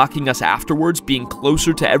sniping and mocking us afterwards, being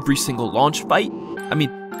closer to every single launch fight? I mean,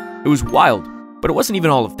 it was wild. But it wasn't even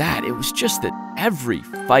all of that, it was just that every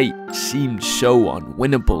fight seemed so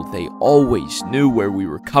unwinnable. They always knew where we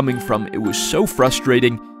were coming from. It was so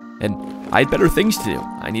frustrating, and I had better things to do.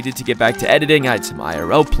 I needed to get back to editing, I had some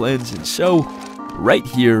IRL plans, and so, right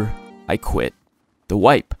here, I quit the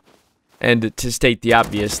wipe. And to state the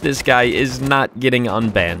obvious, this guy is not getting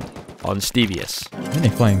unbanned on Stevious. Any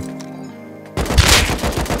flying?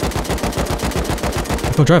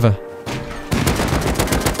 I killed driver.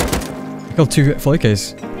 I killed 2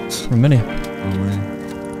 40Ks from Mini.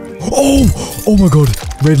 Oh my god!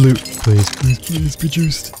 Raid loot. Please be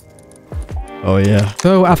juiced. Oh yeah.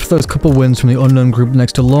 So after those couple wins from the unknown group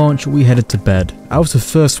next to launch, we headed to bed. I was the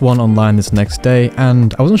first one online this next day,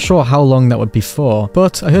 and I wasn't sure how long that would be for,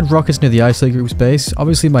 but I heard rockets near the Isolate group's base.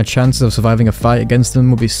 Obviously my chances of surviving a fight against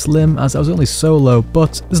them would be slim as I was only solo,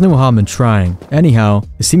 but there's no harm in trying. Anyhow,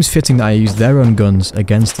 it seems fitting that I use their own guns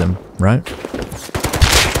against them, right?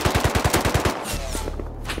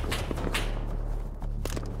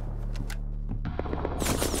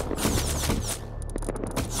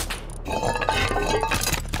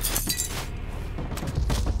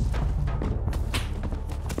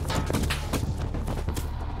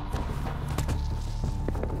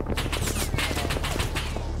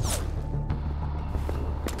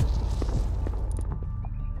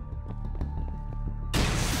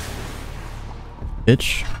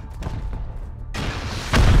 Bitch.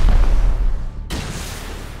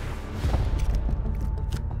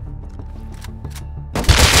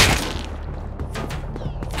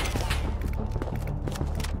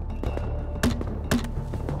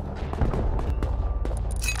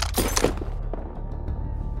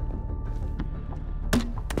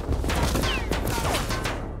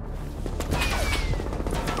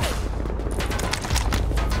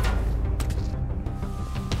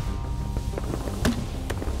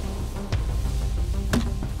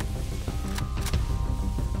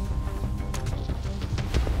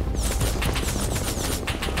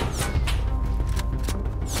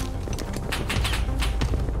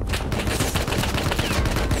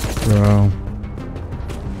 Bro.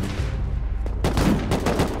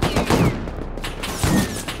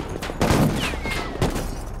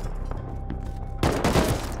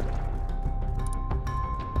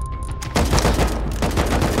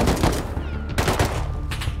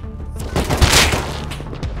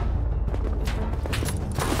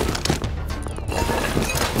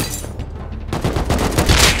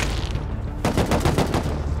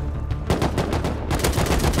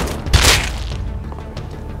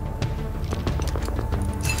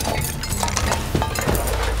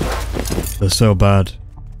 They're so bad.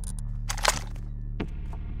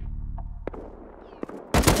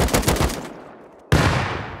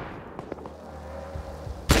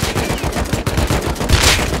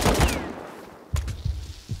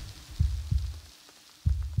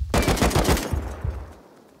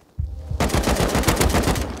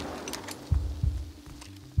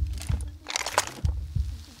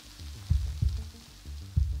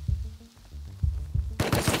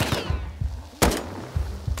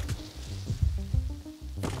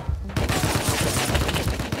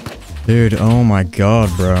 Dude, oh my god,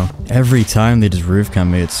 bro. Every time they just roof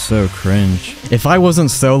cam me, it's so cringe. If I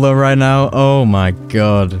wasn't solo right now, oh my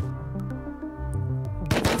god.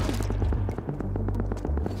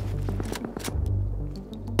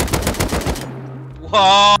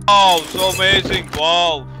 Wow, so amazing.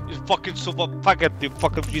 Wow, you fucking super packet, you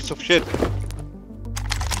fucking piece of shit.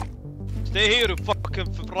 Stay here, you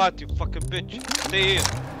fucking rat, you fucking bitch. Stay here.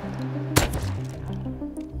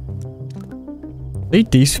 Are they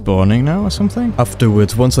despawning now or something?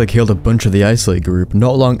 Afterwards, once I killed a bunch of the Isolate group,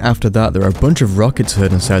 not long after that there were a bunch of rockets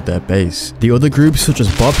heard inside their base. The other groups such as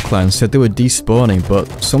Bob Clan said they were despawning,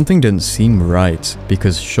 but something didn't seem right,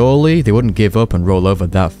 because surely they wouldn't give up and roll over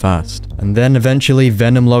that fast. And then eventually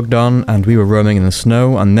Venom logged on and we were roaming in the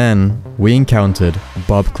snow, and then we encountered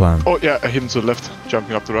Bob Clan. Oh yeah, hidden to the left,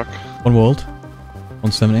 jumping up the rock. One walled.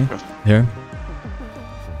 170. Here.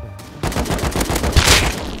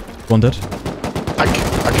 One dead.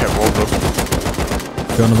 I can't roll, bro.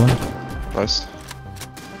 Go on the one. Nice.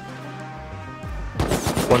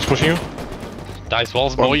 One's pushing you. Dice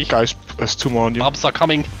walls, One boy. guys, there's 2 more on you. Mobs are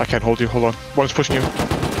coming. I can't hold you, hold on. One's pushing you.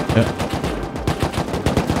 Yeah.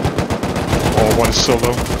 Oh, one is so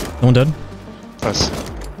low. One dead. Nice.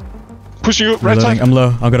 Pushing you, I'm right reloading. side. I'm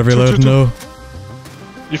low. I've got to reload. two. No.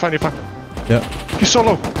 You fine, you fine. Yeah. He's so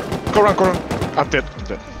low. Go around, go around. I'm dead, I'm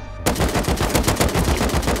dead.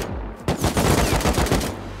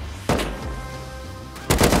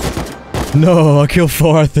 No, I killed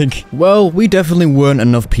 4, I think. Well, we definitely weren't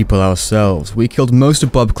enough people ourselves. We killed most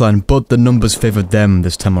of Bob Clan, but the numbers favored them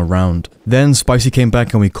this time around. Then Spicy came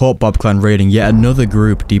back and we caught Bob Clan raiding yet another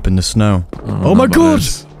group deep in the snow. Oh my god!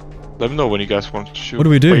 Let me know when you guys want to shoot. What do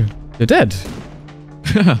we do? Wait. They're dead.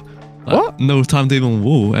 Yeah. What? No time to even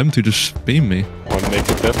woo. M2 just beamed me. One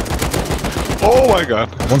naked dead. Oh my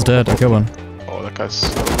god. One's dead, I killed one. Oh, That guy's.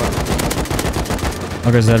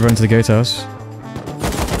 I'll go Zed, run to the gatehouse.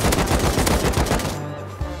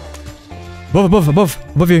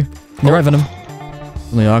 Above you. On your right, Venom.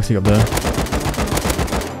 Only Arctic up there.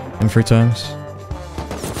 Him 3 times.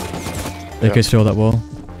 AK's through that wall.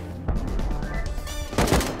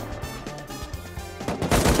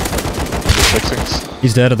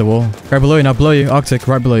 He's dead at the wall. Right below you now, below you. Arctic,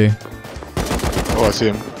 right below you. Oh, I see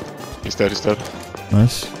him. He's dead, he's dead.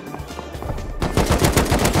 Nice.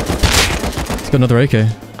 He's got another AK.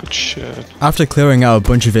 Good shit. After clearing out a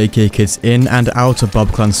bunch of AK kits in and out of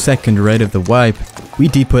BobClan's second raid of the wipe, we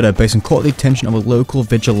depoted our base and caught the attention of a local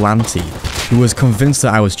vigilante who was convinced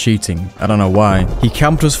that I was cheating. I don't know why. He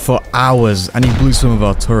camped us for hours and he blew some of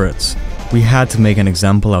our turrets. We had to make an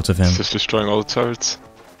example out of him. He's just destroying all the turrets.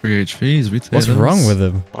 3 HVs, What's wrong with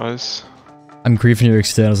him? Nice. I'm griefing your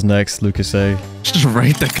externals next, Lucas A. Just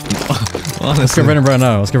raid the Let's go raid him right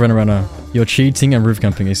now. Let's go raid him right now. You're cheating and roof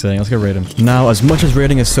camping, he's saying. Let's go raid him. Now, as much as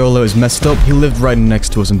raiding a solo is messed up, he lived right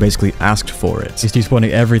next to us and basically asked for it. He's despawning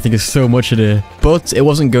everything is so much in here. But it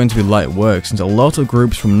wasn't going to be light work since a lot of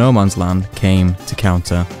groups from No Man's Land came to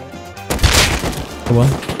counter. Come on.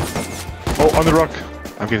 Oh, on the rock.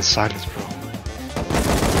 I'm getting silenced, bro.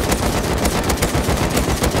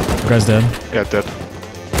 That guy's dead. Yeah, dead.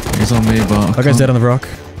 He's on me, but That guy's dead on the rock.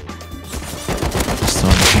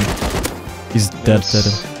 Starting. He's dead, dead.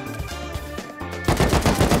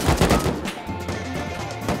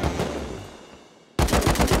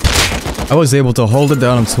 I was able to hold it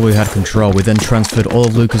down until we had control. We then transferred all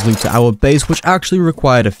of Lucas' loot to our base, which actually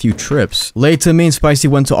required a few trips. Later, me and Spicy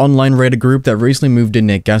went to online raid a group that recently moved in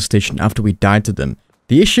near gas station after we died to them.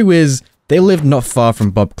 The issue is, they lived not far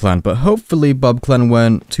from BobClan, but hopefully BobClan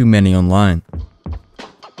weren't too many online.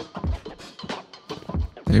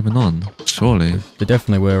 They're even on, surely. They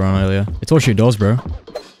definitely were on earlier. It's all shoot doors, bro.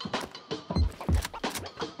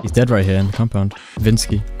 He's dead right here in the compound.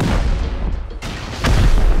 Vinsky.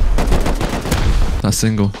 That's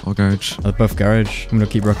single or garage. They're both garage. I'm gonna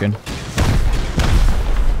keep rocking.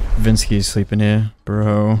 Vinsky's sleeping here,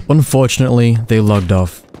 bro. Unfortunately, they logged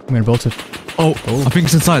off. I'm gonna bolt it. Oh, I think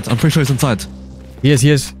it's inside. I'm pretty sure it's inside. He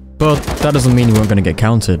is. But that doesn't mean we weren't gonna get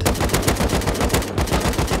counted.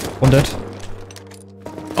 One dead.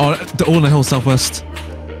 Oh, they're all in the hill southwest.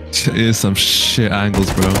 It is some shit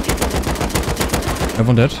angles, bro.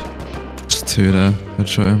 Everyone dead? Just 2 there.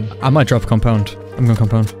 Headshot him. I might drop compound. I'm going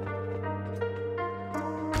compound.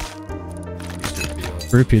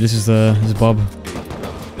 Rupee, this is Bob.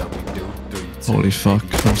 Holy fuck,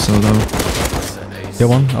 I'm so low. Get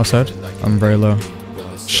one outside. I'm very low.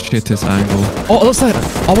 Shit, his angle. Oh, other side!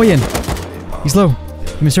 All the way in! He's low.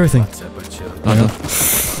 He missed everything.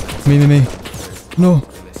 Me. No.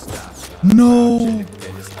 No!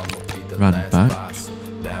 Ran back.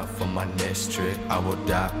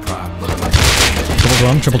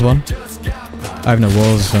 Tripled one. I have no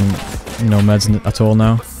walls and no meds at all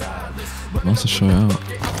now. Must have shot out.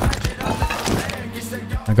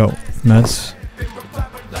 I got meds.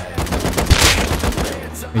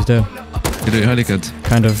 He's dead. You do highly good.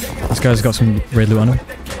 Kind of. This guy's got some raid loot on him.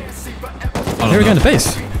 Here we go in the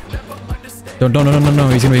base. No.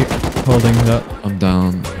 He's gonna be holding that. I'm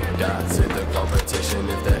down.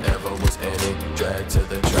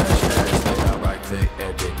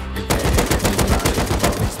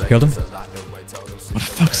 Killed him. What the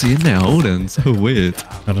fuck's he in there holding? So weird.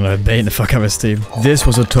 I don't know, baiting the fuck out of his team. This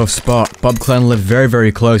was a tough spot. BobClan lived very,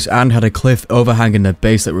 very close and had a cliff overhanging the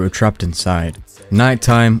base that we were trapped inside.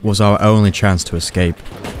 Nighttime was our only chance to escape.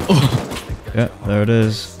 Oh. Yeah, there it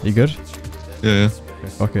is. You good? Yeah. Okay,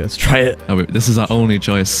 fuck it, let's try it. Oh, wait, this is our only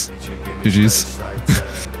choice. GG's.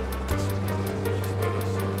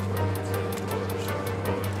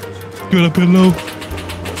 Good up and low.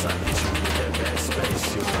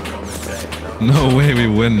 No way we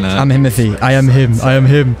win that. I'm Himothy. I am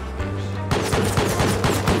him.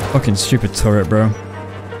 Fucking stupid turret, bro.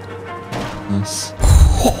 Nice.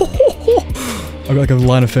 I got like a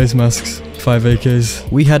line of face masks. 5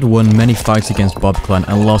 AKs. We had won many fights against BobClan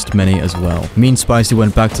and lost many as well. Me and Spicy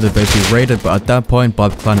went back to the base we raided, but at that point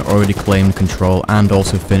BobClan already claimed control and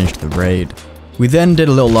also finished the raid. We then did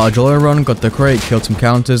a little large oil run, got the crate, killed some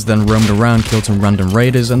counters, then roamed around, killed some random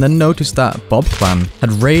raiders, and then noticed that BobClan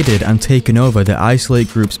had raided and taken over the Isolate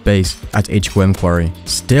Group's base at HQ Enquiry.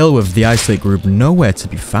 Still with the Isolate Group nowhere to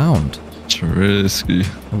be found. It's risky.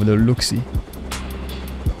 Have a little look-see.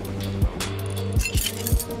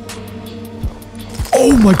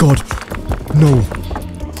 Oh my god! No.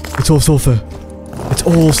 It's all sulfur. It's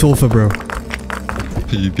all sulfur, bro.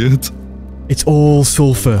 Are you good? It's all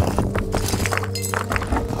sulfur.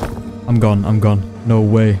 I'm gone. No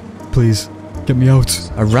way. Please. Get Get me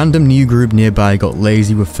out. A random new group nearby got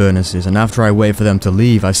lazy with furnaces, and after I waited for them to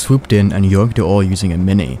leave, I swooped in and yoinked it all using a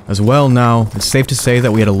mini. As well now, it's safe to say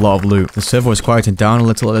that we had a lot of loot. The server was quieting down a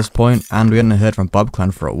little at this point, and we hadn't heard from Bob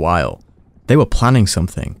Clan for a while. They were planning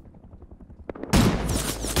something.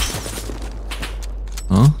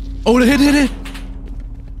 Huh? Oh, they hit it!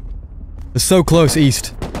 They're so close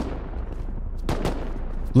east.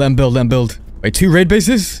 Let them build. Wait, 2 raid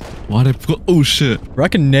bases? Why they got? Oh shit! I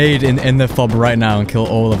can nade in the fob right now and kill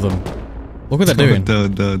all of them. Look what they're doing.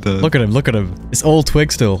 Look at him. It's all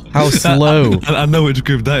twig still. How slow. I know which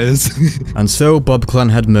group that is. And so Bob Clan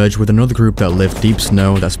had merged with another group that lived deep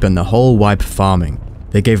snow that spent the whole wipe farming.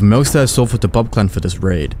 They gave most of their sulfur to Bob Clan for this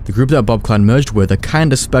raid. The group that Bob Clan merged with are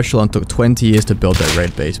kinda special and took 20 years to build their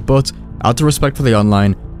raid base, but out of respect for the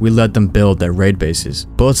online, we let them build their raid bases.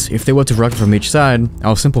 But if they were to rocket from each side,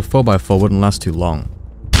 our simple 4x4 wouldn't last too long.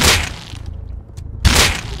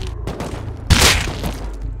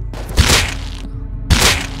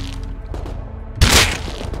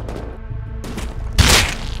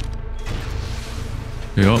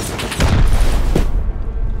 Yup.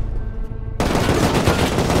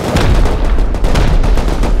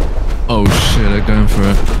 Oh shit, they're going for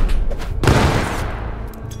it.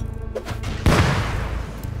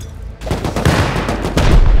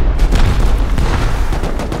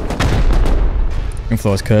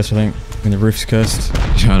 Floor is cursed, I think. And the roof's cursed.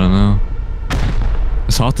 Yeah, I don't know.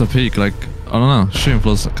 It's hard to peek, like, I don't know. Shooting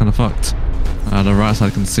floor's kind of fucked. The right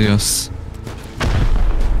side can see us.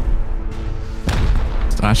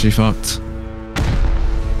 It's actually fucked.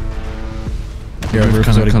 Yeah, roof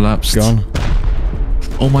kind of collapsed. Gone.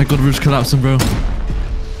 Oh my god, roof's collapsing, bro.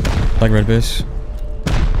 Like red base.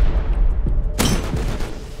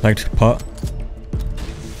 Tagged pot.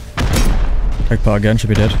 Tagged pot again, should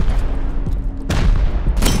be dead.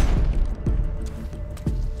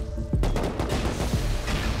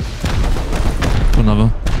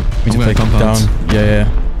 Another. Need to play down. Yeah.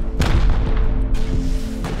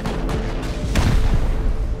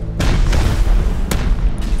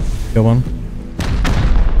 Go on.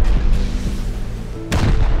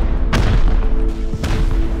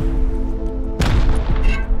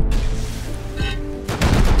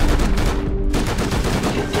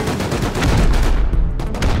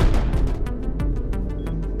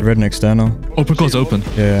 Red and external. Open course open.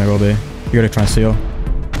 Yeah, it will be. You gotta try and seal.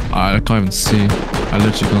 I can't even see. I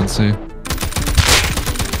literally can't see.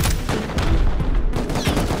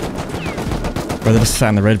 Brother, just sat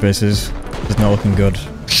in the red bases. It's not looking good.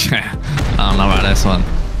 Yeah, I don't know about this one.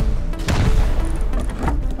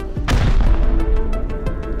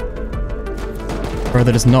 Bro,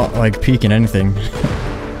 they're just not, like, peeking anything.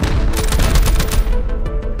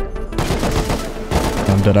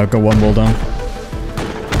 I'm dead. I've got one wall down.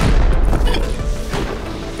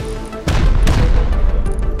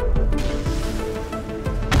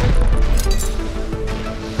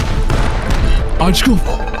 I just got...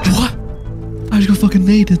 What? I just got fucking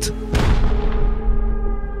naded.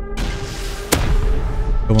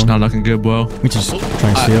 Now looking good, bro. We just try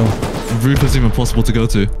and seal. Roof isn't even possible to go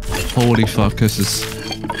to. Holy fuck, this is...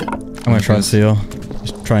 I'm gonna try and seal.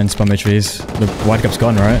 Just try and spam HVs. The white cup's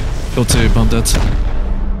gone, right? Go to, I'm dead.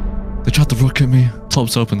 They tried to rocket me.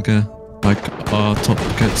 Top's open, okay? Like, top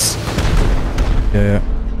gets. Yeah.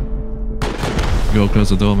 Go close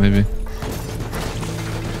the door, maybe.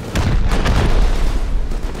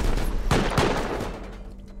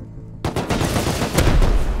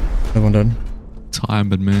 No one dead.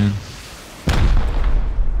 Timed, man.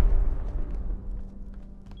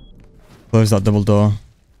 Close that double door.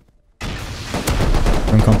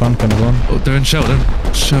 Room compound, kind of one. Oh, they're in shell,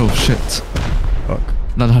 shit. Fuck.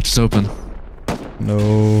 Now the hatch is open.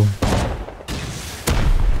 No.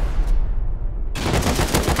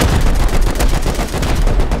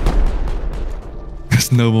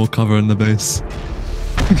 There's no more cover in the base.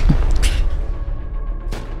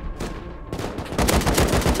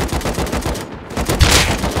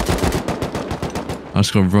 I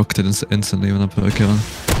just got rocketed instantly when I put a kill on.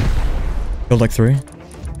 Killed like 3.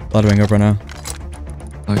 Laddering up right now.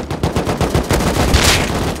 Like,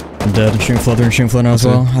 I'm dead. Shooting floor now as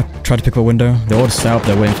well. I tried to pick up a window. They're all just out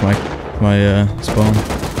there waiting for my spawn.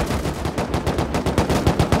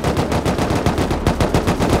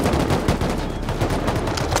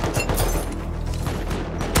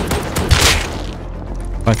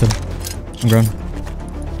 Python. On ground.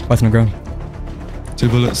 Python on ground. 2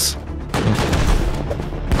 bullets.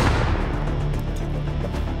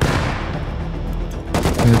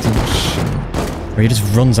 Bro, he just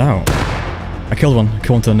runs out. I killed one. I killed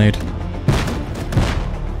one to a nade.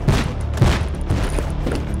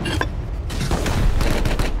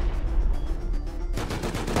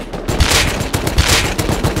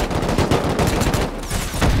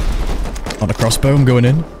 On a crossbow, I'm going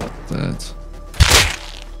in. Dead.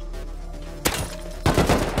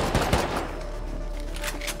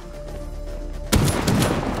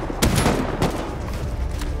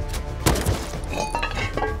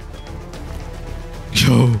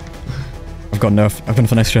 Yo. I've got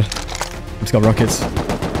nothing extra. I've just got rockets.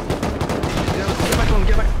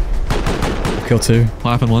 Get back. Kill 2.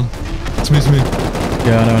 What happened, one? It's me, it's me.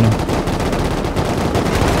 Yeah, I know.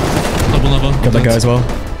 Double lever. Got that guy as well.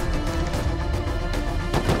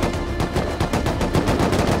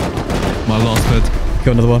 My last bed.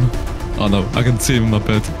 Got another one. Oh no, I can see him in my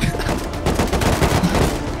bed.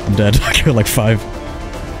 I'm dead. I killed like 5. Oh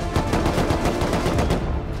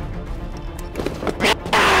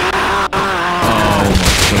my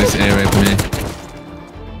god, he's air raped me.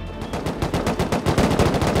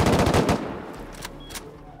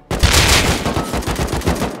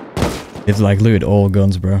 It's like looted all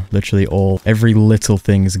guns, bro. Literally all. Every little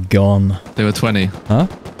thing is gone. They were 20. Huh?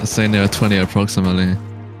 They're saying they were 20 approximately.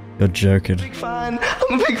 You're joking. Big fan.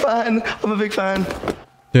 I'm a big fan. I'm a big fan.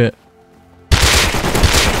 Do it.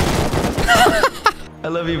 I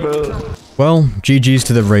love you, bro. Well, GG's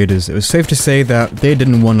to the Raiders. It was safe to say that they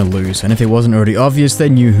didn't want to lose, and if it wasn't already obvious, they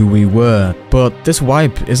knew who we were. But this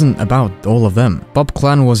wipe isn't about all of them. Bob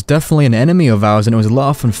Clan was definitely an enemy of ours, and it was a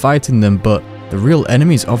lot of fun fighting them, but the real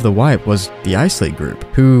enemies of the wipe was the Isolate group,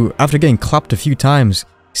 who, after getting clapped a few times,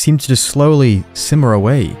 seemed to just slowly simmer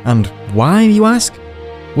away. And why, you ask?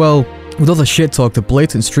 Well, with all the shit talk, the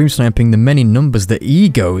blatant stream sniping, the many numbers, the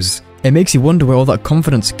egos, it makes you wonder where all that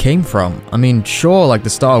confidence came from. I mean, sure, like the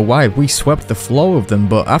start of wipe, we swept the flow of them,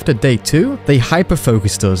 but after day 2, they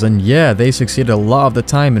hyper-focused us, and yeah, they succeeded a lot of the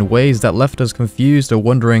time in ways that left us confused or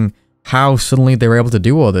wondering how suddenly they were able to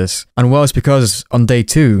do all this. And well, it's because on day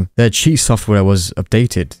 2, their cheat software was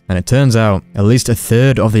updated, and it turns out at least a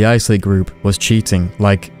third of the Isolate group was cheating,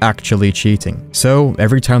 like actually cheating. So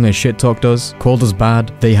every time they shit talked us, called us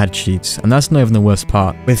bad, they had cheats, and that's not even the worst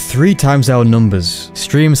part. With 3 times our numbers,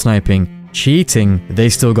 stream sniping, cheating, they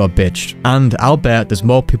still got bitched. And I'll bet there's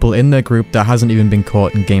more people in their group that hasn't even been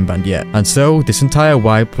caught and game banned yet. And so this entire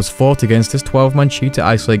wipe was fought against this 12-man cheater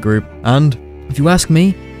Isolate group, and if you ask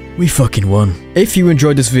me, we fucking won. If you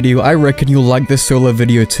enjoyed this video, I reckon you'll like this solo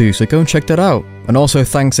video too, so go and check that out. And also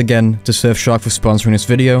thanks again to Surfshark for sponsoring this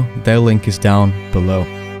video. Their link is down below.